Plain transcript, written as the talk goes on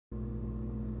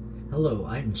Hello,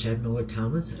 I'm Chad Miller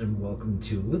Thomas and welcome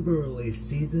to Liberally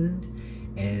Seasoned,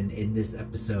 and in this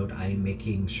episode I am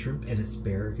making shrimp and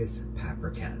asparagus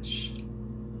paprikesh.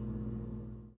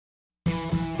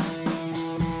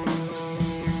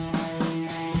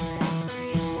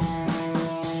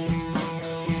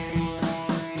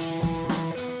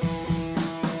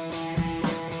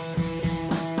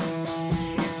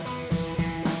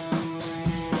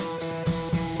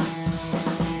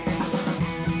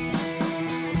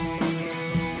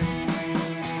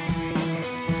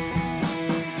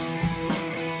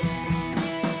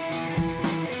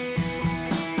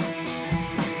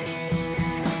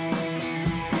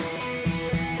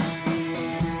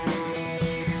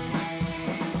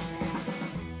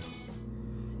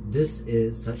 This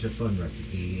is such a fun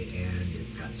recipe and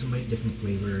it's got so many different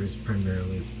flavors,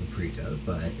 primarily paprika,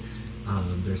 but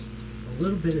there's a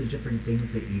little bit of different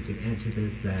things that you can add to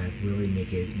this that really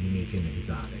make it unique and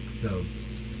exotic. So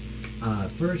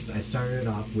first I've started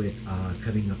off with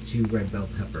cutting up 2 red bell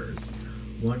peppers,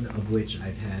 one of which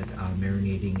I've had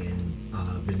marinating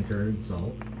in vinegar and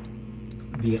salt.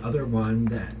 The other one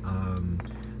that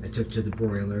I took to the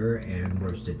broiler and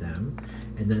roasted them.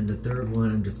 And then the third one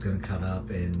I'm just going to cut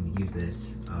up and use it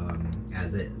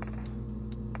as is.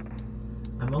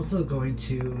 I'm also going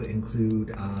to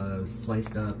include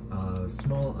sliced up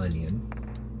small onion.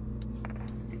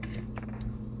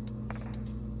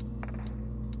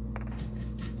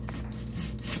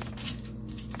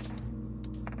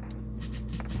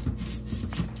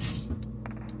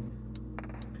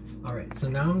 Alright, so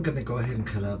now I'm going to go ahead and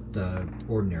cut up the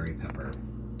ordinary pepper.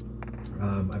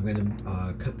 I'm going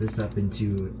to cut this up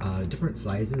into different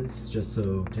sizes just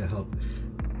so to help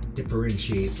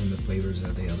differentiate from the flavors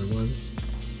of the other ones.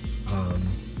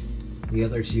 The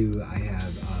other 2 I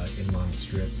have in long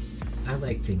strips. I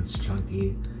like things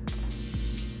chunky,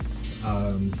 but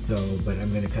I'm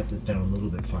going to cut this down a little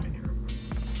bit finer.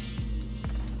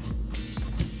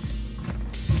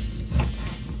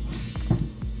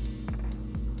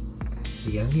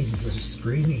 The onions are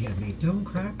screaming at me. Don't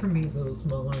crack for me, little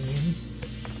small onion.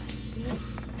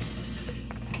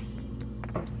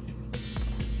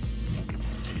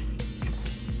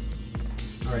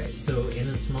 Alright, so in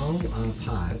a small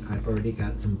pot, I've already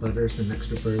got some butter, some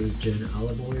extra virgin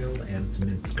olive oil, and some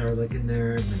minced garlic in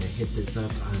there. I'm going to hit this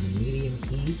up on a medium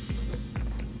heat.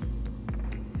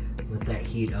 Let that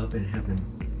heat up and have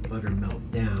the butter melt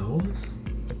down.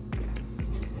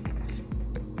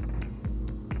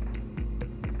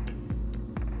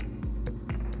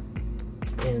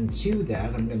 And to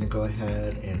that, I'm going to go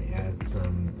ahead and add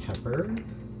some pepper.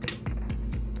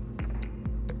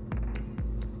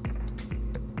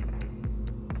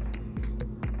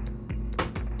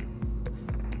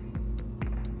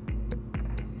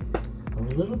 A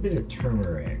little bit of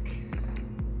turmeric.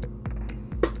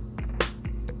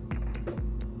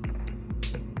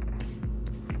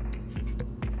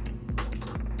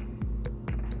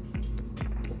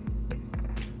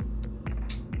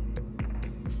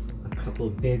 Couple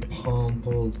of big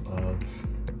palmfuls of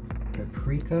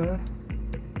paprika.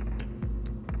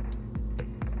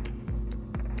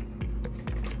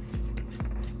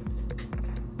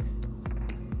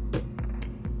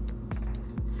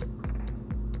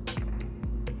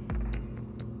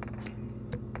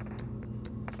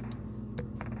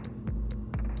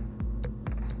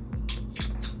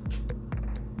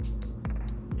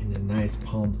 And a nice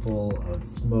palmful of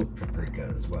smoked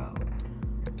paprika as well.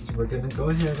 So we're going to go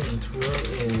ahead and throw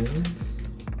in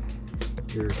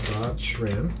your thawed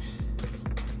shrimp.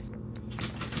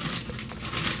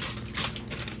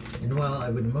 And while I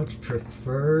would much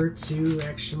prefer to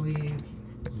actually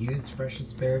use fresh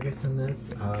asparagus in this,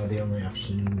 the only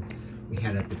option we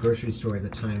had at the grocery store at the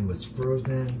time was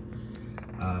frozen.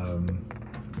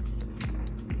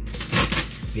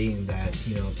 Being that,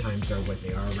 you know, times are what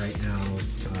they are right now,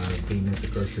 being at the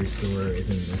grocery store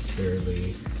isn't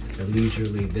necessarily a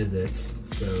leisurely visit,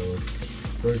 so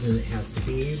frozen it has to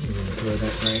be. We're going to throw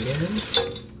that right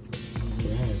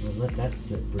in. Alright, we'll let that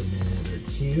sit for a minute or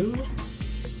 2.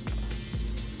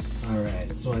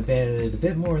 Alright, so I've added a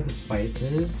bit more of the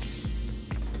spices.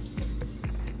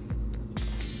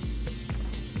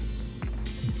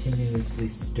 Continuously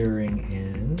stirring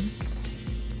in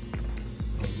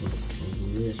all those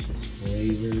delicious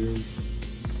flavors.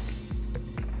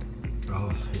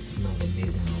 Oh, it smells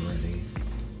amazing already.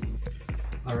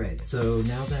 Alright, so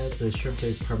now that the shrimp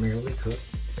is primarily cooked,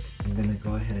 I'm going to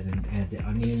go ahead and add the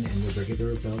onion and the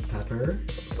regular bell pepper.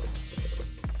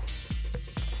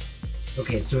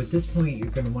 Okay, so at this point you're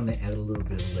going to want to add a little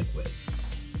bit of liquid.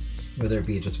 Whether it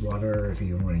be just water or if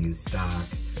you want to use stock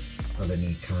of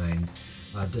any kind.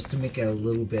 Just to make it a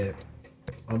little bit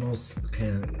almost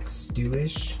kind of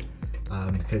stewish,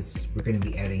 because we're going to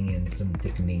be adding in some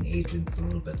thickening agents a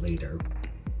little bit later.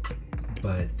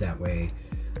 But that way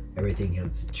everything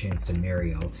has a chance to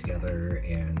marry all together,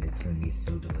 and it's going to be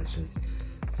so delicious.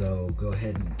 So go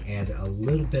ahead and add a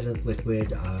little bit of liquid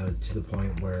to the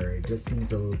point where it just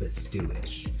seems a little bit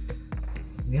stewish.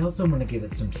 We also want to give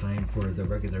it some time for the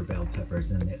regular bell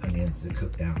peppers and the onions to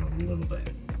cook down a little bit.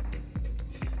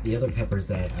 The other peppers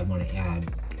that I want to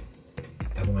add,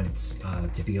 I want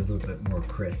to be a little bit more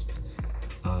crisp,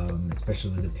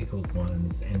 especially the pickled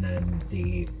ones, and then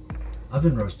the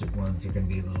oven roasted ones are going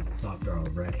to be a little bit softer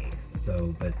already.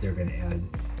 So, but they're going to add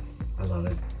a lot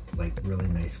of like really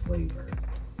nice flavor.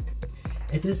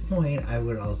 At this point, I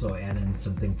would also add in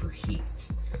something for heat,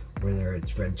 whether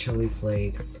it's red chili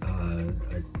flakes, a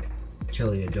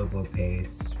chili adobo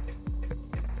paste,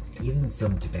 even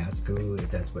some Tabasco if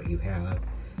that's what you have,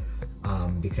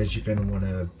 because you're going to want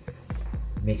to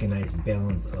make a nice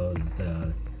balance of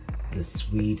the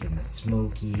sweet and the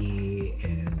smoky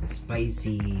and the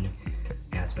spicy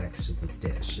aspects to this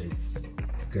dish. It's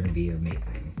going to be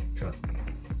amazing, trust me.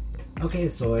 Okay,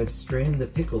 so I've strained the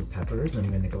pickled peppers. I'm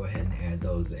going to go ahead and add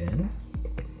those in.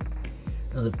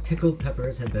 Now the pickled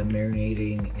peppers have been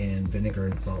marinating in vinegar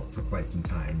and salt for quite some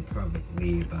time,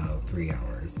 probably about 3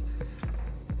 hours.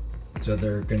 So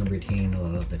they're going to retain a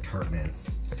lot of the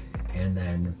tartness, and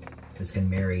then it's going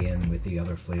to marry in with the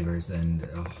other flavors, and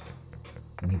oh,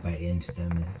 when you bite into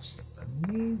them, it's just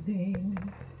amazing.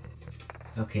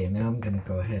 Okay, now I'm going to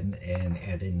go ahead and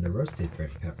add in the roasted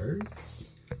red peppers.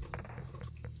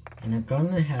 And I've gone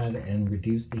ahead and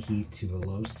reduced the heat to a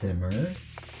low simmer,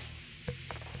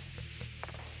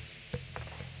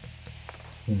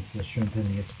 since the shrimp and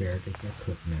the asparagus are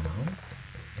cooked now.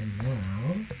 And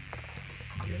now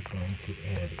we're going to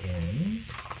add in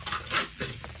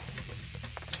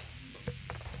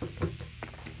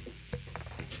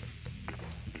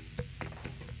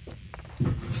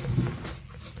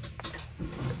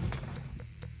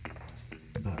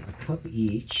about a cup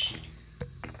each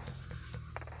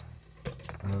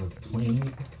of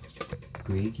plain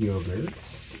Greek yogurt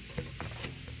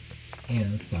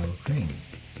and sour cream.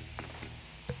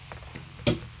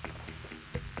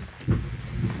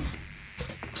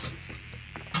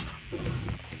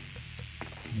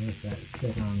 Let that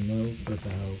sit on low for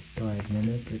about 5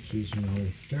 minutes,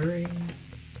 occasionally stirring,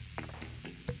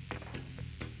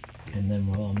 and then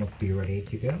we'll almost be ready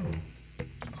to go.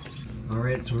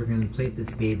 Alright, so we're going to plate this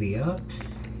baby up,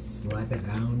 slap it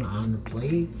down on the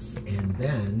plates, and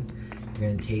then we're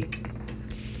going to take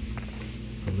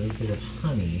a little bit of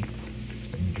honey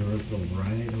and drizzle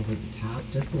right over the top,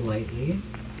 just lightly,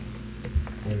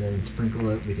 and then sprinkle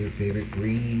it with your favorite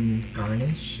green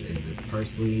garnish. It is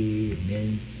parsley,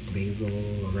 mint, basil,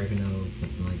 oregano,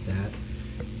 something like that.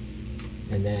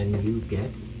 And then you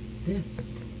get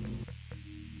this.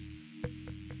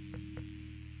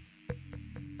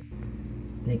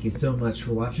 Thank you so much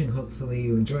for watching. Hopefully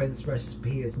you enjoy this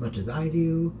recipe as much as I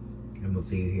do. And we'll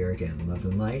see you here again. Love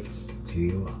and light to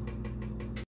you all.